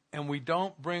 and we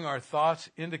don't bring our thoughts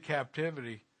into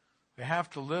captivity, we have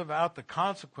to live out the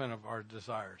consequence of our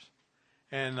desires.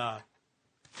 And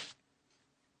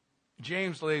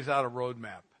James lays out a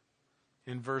roadmap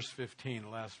in verse 15, the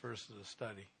last verse of the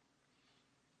study.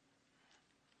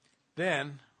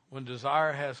 Then, when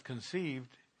desire has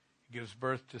conceived, it gives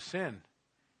birth to sin.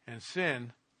 And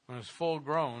sin, when it's full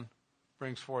grown,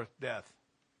 brings forth death.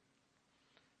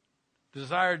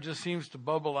 Desire just seems to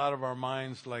bubble out of our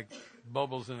minds like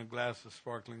bubbles in a glass of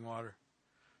sparkling water.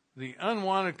 The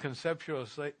unwanted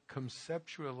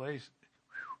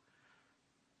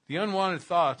the unwanted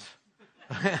thoughts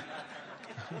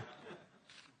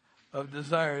of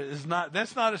desire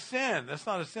that's not a sin. That's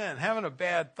not a sin. Having a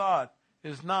bad thought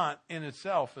is not in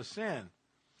itself a sin.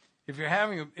 If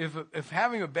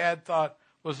having a bad thought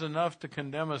was enough to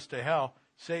condemn us to hell,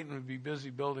 Satan would be busy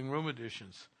building room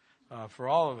additions for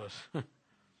all of us.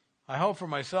 I hope for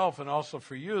myself and also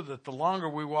for you that the longer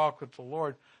we walk with the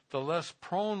Lord, the less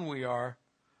prone we are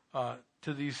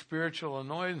to these spiritual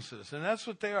annoyances. And that's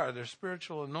what they are. They're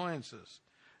spiritual annoyances.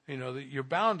 You're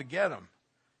bound to get them.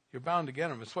 You're bound to get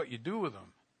them. It's what you do with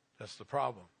them. That's the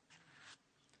problem.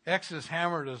 X has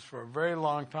hammered us for a very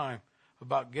long time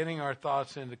about getting our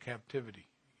thoughts into captivity.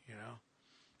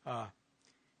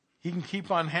 He can keep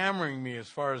on hammering me as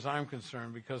far as I'm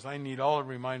concerned because I need all the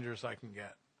reminders I can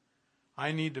get.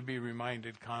 I need to be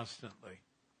reminded constantly.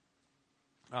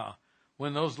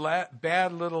 When those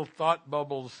bad little thought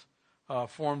bubbles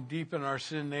form deep in our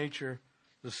sin nature,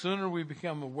 the sooner we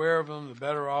become aware of them, the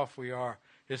better off we are.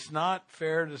 It's not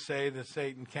fair to say that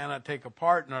Satan cannot take a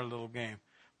part in our little game,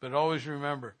 but always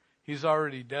remember, he's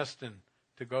already destined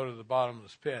to go to the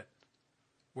bottomless pit.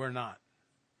 We're not.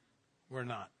 We're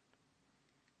not.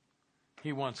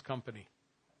 He wants company.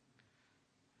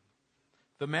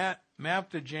 The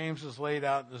map that James has laid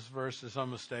out in this verse is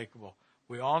unmistakable.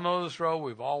 We all know this road.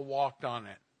 We've all walked on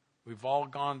it. We've all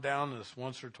gone down this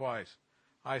once or twice.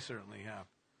 I certainly have.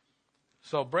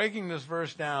 So breaking this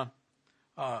verse down,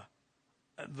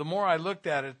 the more I looked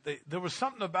at it, there was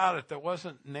something about it that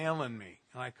wasn't nailing me,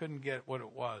 and I couldn't get what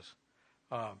it was.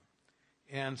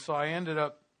 And so I ended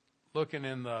up looking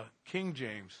in the King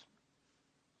James.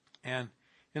 And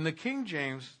in the King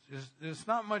James, it's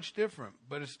not much different,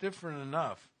 but it's different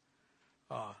enough.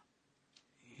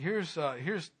 Here's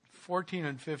 14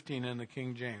 and 15 in the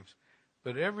King James.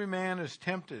 But every man is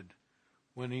tempted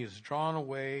when he is drawn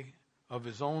away of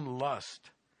his own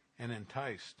lust and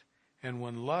enticed. And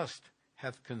when lust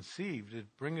hath conceived, it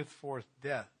bringeth forth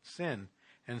sin.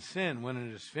 And sin, when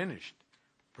it is finished,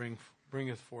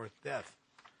 bringeth forth death.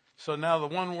 So now the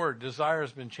one word, desire,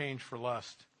 has been changed for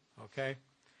lust. Okay?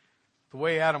 The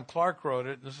way Adam Clark wrote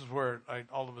it, and this is where I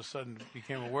all of a sudden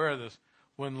became aware of this,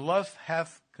 when lust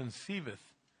hath conceiveth,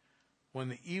 when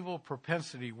the evil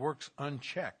propensity works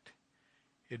unchecked,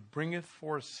 it bringeth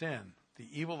forth sin. The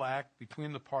evil act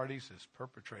between the parties is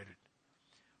perpetrated.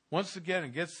 Once again,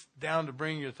 it gets down to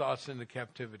bringing your thoughts into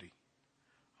captivity.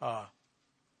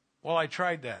 Well, I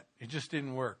tried that. It just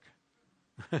didn't work.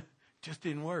 Just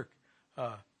didn't work.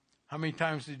 How many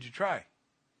times did you try?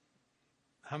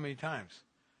 How many times?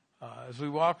 As we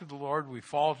walk with the Lord, we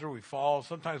falter, we fall.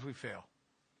 Sometimes we fail.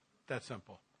 That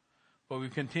simple. But we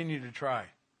continue to try.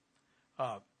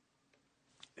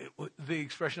 The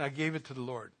expression, I gave it to the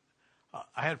Lord.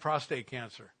 I had prostate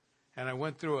cancer, and I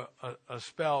went through a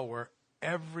spell where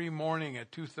every morning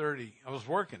at 2:30, I was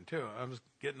working too. I was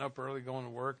getting up early, going to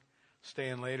work,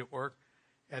 staying late at work.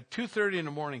 At 2:30 in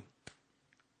the morning,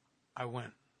 I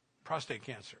went, prostate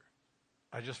cancer.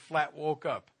 I just flat woke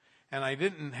up, and I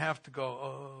didn't have to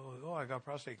go, oh, I got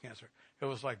prostate cancer. It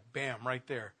was like, bam, right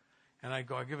there. And I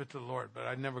go, I give it to the Lord, but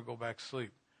I'd never go back to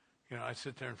sleep. You know, I'd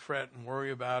sit there and fret and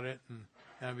worry about it, and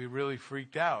I'd be really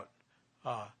freaked out.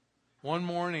 One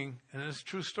morning, and this is a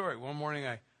true story, one morning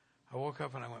I woke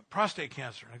up and I went, prostate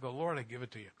cancer. And I go, Lord, I give it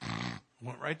to you.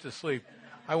 Went right to sleep.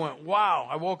 I went, wow.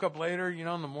 I woke up later, in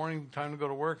the morning, time to go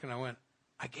to work, and I went,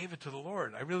 I gave it to the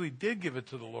Lord. I really did give it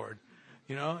to the Lord,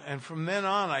 and from then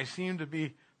on, I seemed to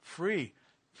be free.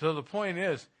 So the point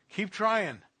is, keep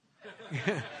trying.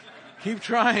 Keep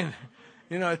trying.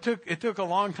 It took a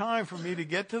long time for me to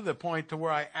get to the point to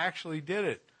where I actually did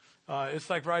it. It's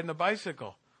like riding a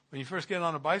bicycle. When you first get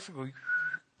on a bicycle,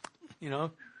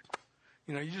 you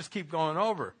just keep going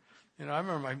over. I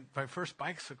remember my first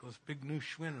bicycle was a big new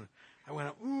Schwinn. I went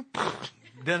up,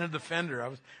 dented the fender. I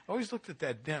always looked at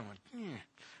that dent,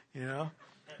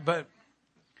 But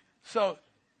so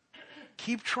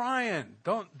keep trying.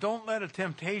 Don't let a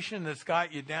temptation that's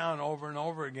got you down over and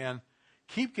over again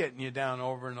keep getting you down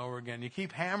over and over again. You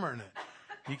keep hammering it.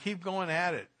 You keep going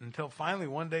at it until finally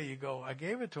one day you go, I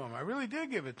gave it to him. I really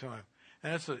did give it to him.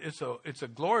 And it's a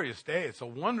glorious day. It's a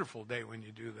wonderful day when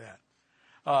you do that.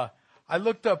 I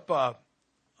looked up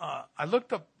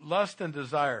lust and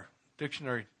desire,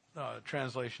 dictionary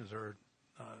translations or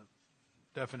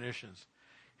definitions.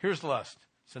 Here's lust.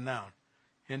 It's a noun.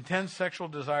 Intense sexual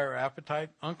desire or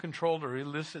appetite, uncontrolled or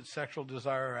illicit sexual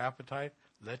desire or appetite,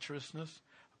 lecherousness,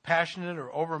 passionate or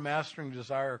overmastering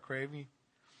desire or craving,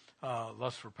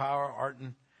 lust for power,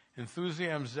 ardent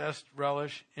enthusiasm, zest,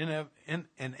 relish, an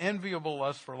enviable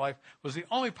lust for life was the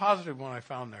only positive one I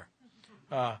found there.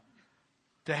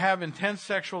 To have intense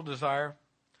sexual desire,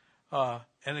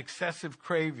 and excessive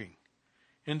craving.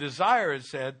 In desire, it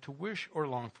said, to wish or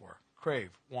long for,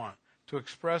 crave, want, to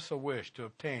express a wish, to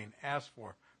obtain, ask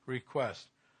for, request,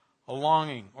 a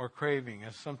longing or craving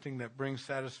as something that brings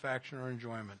satisfaction or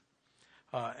enjoyment.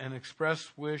 An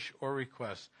express wish or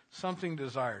request, something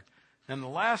desired. And the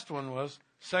last one was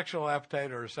sexual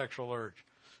appetite or a sexual urge.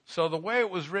 So the way it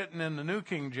was written in the New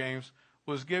King James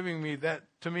was giving me that,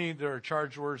 to me, there are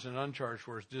charged words and uncharged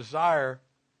words. Desire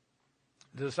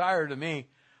to me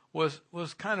was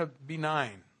kind of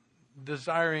benign.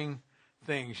 Desiring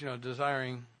things,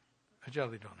 desiring a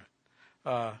jelly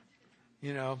donut,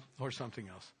 or something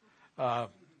else.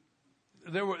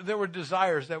 There were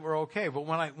desires that were okay, but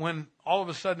when all of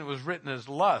a sudden it was written as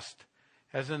lust,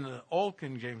 as in the Old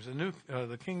King James,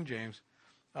 the King James,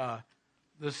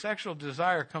 the sexual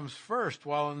desire comes first,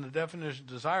 while in the definition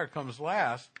desire comes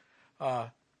last.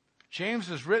 James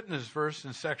has written his verse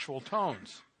in sexual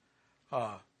tones,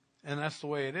 and that's the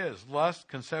way it is. Lust,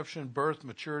 conception, birth,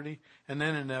 maturity, and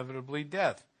then inevitably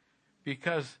death,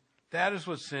 because that is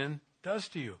what sin does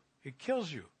to you. It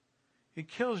kills you. It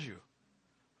kills you.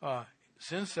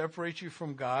 Sin separates you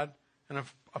from God, and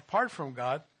apart from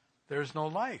God, there's no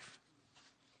life.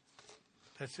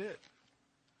 That's it.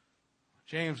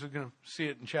 James, we're going to see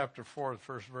it in chapter 4, the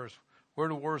first verse. Where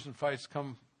do wars and fights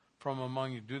come from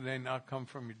among you? Do they not come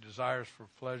from your desires for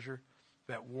pleasure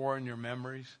that war in your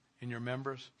members?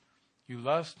 You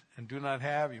lust and do not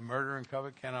have. You murder and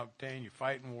covet, cannot obtain. You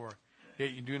fight and war.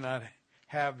 Yet you do not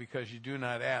have because you do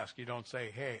not ask. You don't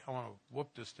say, hey, I want to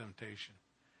whoop this temptation.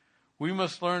 We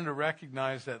must learn to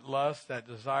recognize that lust, that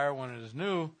desire, when it is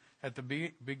new at the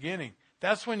beginning.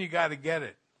 That's when you got to get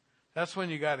it. That's when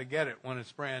you got to get it, when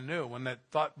it's brand new. When that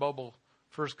thought bubble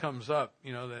first comes up,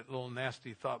 that little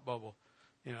nasty thought bubble.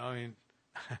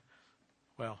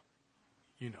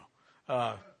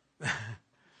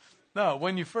 No,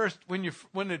 when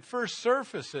it first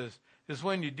surfaces is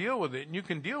when you deal with it, and you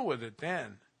can deal with it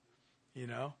then.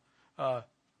 I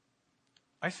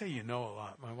say a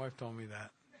lot. My wife told me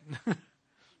that.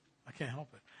 I can't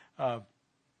help it.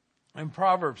 In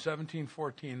Proverbs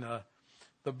 17:14,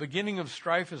 the beginning of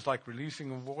strife is like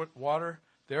releasing of water.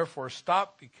 Therefore,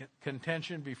 stop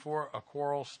contention before a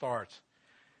quarrel starts.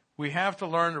 We have to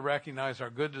learn to recognize our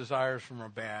good desires from our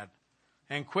bad,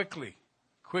 and quickly.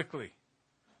 Frequently,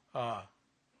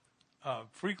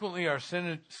 our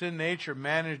sin nature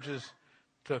manages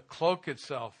to cloak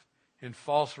itself in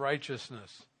false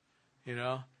righteousness. You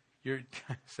know,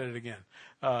 said it again.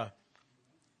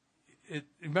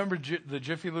 Remember the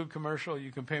Jiffy Lube commercial?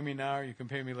 You can pay me now or you can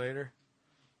pay me later,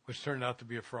 which turned out to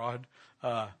be a fraud.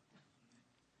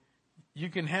 You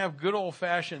can have good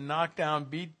old-fashioned knockdown,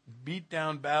 beat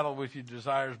down battle with your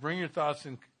desires. Bring your thoughts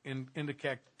into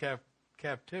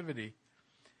captivity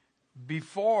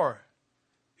before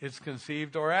it's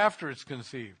conceived or after it's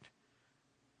conceived.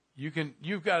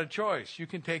 You've got a choice. You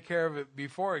can take care of it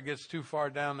before it gets too far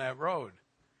down that road.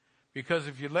 Because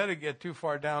if you let it get too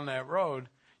far down that road,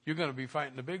 you're going to be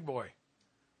fighting the big boy.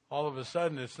 All of a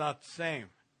sudden, it's not the same.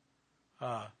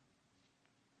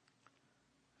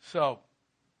 So,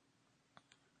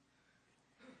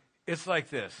 it's like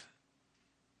this.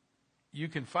 You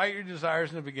can fight your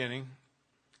desires in the beginning,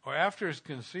 or after it's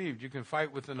conceived, you can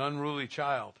fight with an unruly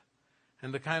child.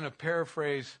 And to kind of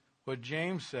paraphrase what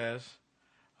James says,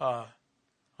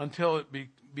 until it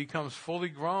becomes fully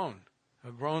grown,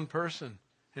 a grown person,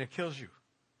 and it kills you.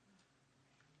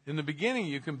 In the beginning,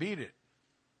 you can beat it.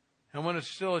 And when it's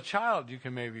still a child, you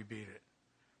can maybe beat it.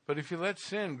 But if you let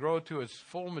sin grow to its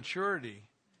full maturity,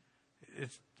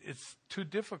 it's too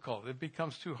difficult. It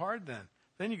becomes too hard then.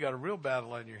 Then you got a real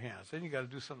battle on your hands. Then you got to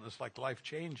do something that's like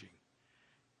life-changing.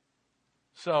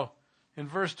 So, in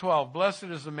verse 12, blessed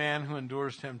is the man who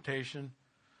endures temptation,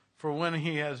 for when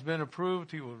he has been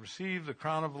approved, he will receive the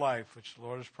crown of life, which the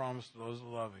Lord has promised to those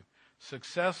who love him.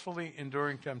 Successfully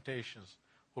enduring temptations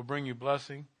will bring you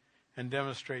blessing and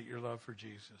demonstrate your love for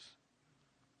Jesus.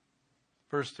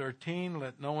 Verse 13,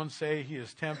 let no one say he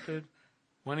is tempted.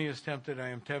 When he is tempted, I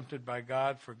am tempted by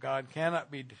God, for God cannot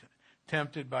be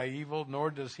tempted by evil, nor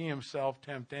does he himself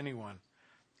tempt anyone.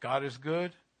 God is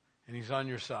good, and he's on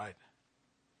your side.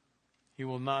 He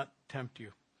will not tempt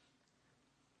you.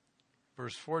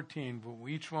 Verse 14, but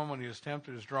each one when he is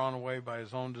tempted is drawn away by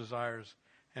his own desires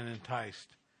and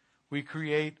enticed. We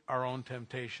create our own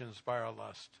temptations by our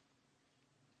lust,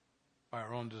 by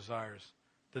our own desires.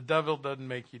 The devil doesn't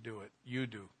make you do it. You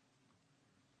do.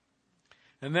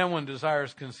 And then when desire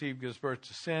is conceived, gives birth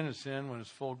to sin, and sin, when it's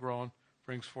full grown,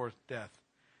 brings forth death.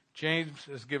 James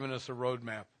has given us a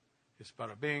roadmap. It's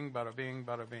bada bing, bada bing,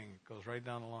 bada bing. It goes right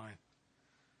down the line.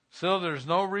 So there's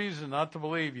no reason not to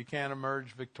believe you can't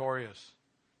emerge victorious.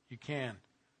 You can.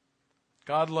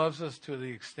 God loves us to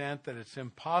the extent that it's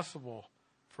impossible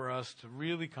for us to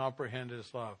really comprehend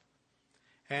his love.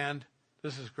 And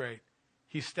this is great.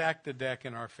 He stacked the deck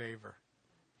in our favor.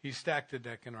 He stacked the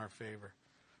deck in our favor.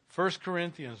 1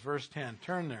 Corinthians, verse 10.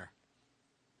 Turn there.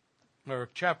 Or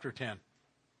chapter 10.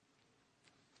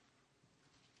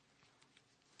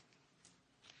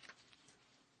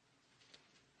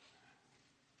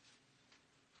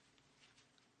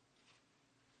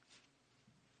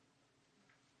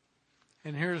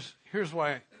 And here's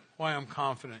why I'm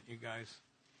confident, you guys.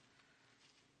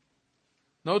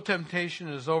 No temptation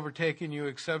has overtaken you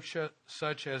except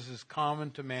such as is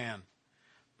common to man.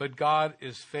 But God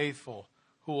is faithful,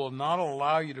 who will not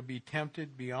allow you to be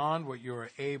tempted beyond what you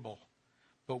are able,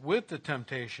 but with the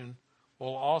temptation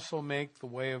will also make the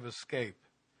way of escape,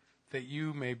 that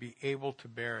you may be able to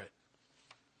bear it.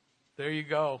 There you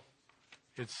go.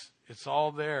 It's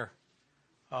all there.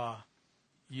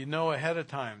 You know ahead of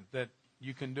time that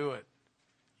you can do it.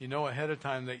 You know ahead of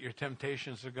time that your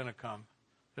temptations are going to come.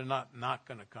 They're not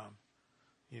going to come.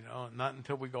 You know, not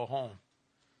until we go home.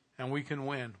 And we can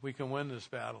win. We can win this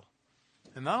battle.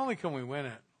 And not only can we win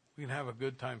it, we can have a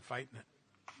good time fighting it.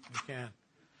 We can.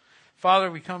 Father,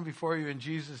 we come before you in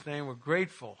Jesus' name. We're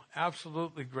grateful,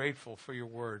 absolutely grateful for your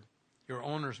word, your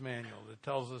owner's manual that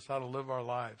tells us how to live our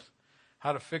lives,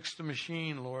 how to fix the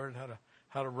machine, Lord,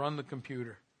 how to run the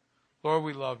computer. Lord,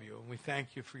 we love you, and we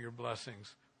thank you for your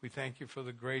blessings. We thank you for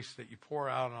the grace that you pour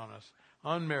out on us,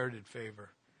 unmerited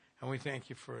favor. And we thank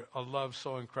you for a love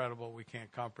so incredible we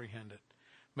can't comprehend it.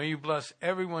 May you bless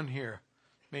everyone here.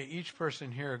 May each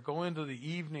person here go into the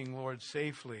evening, Lord,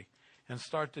 safely and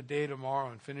start the day tomorrow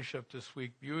and finish up this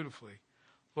week beautifully.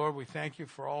 Lord, we thank you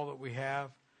for all that we have.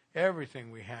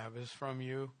 Everything we have is from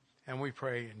you, and we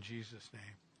pray in Jesus'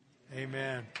 name.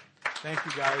 Amen. Thank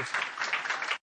you, guys.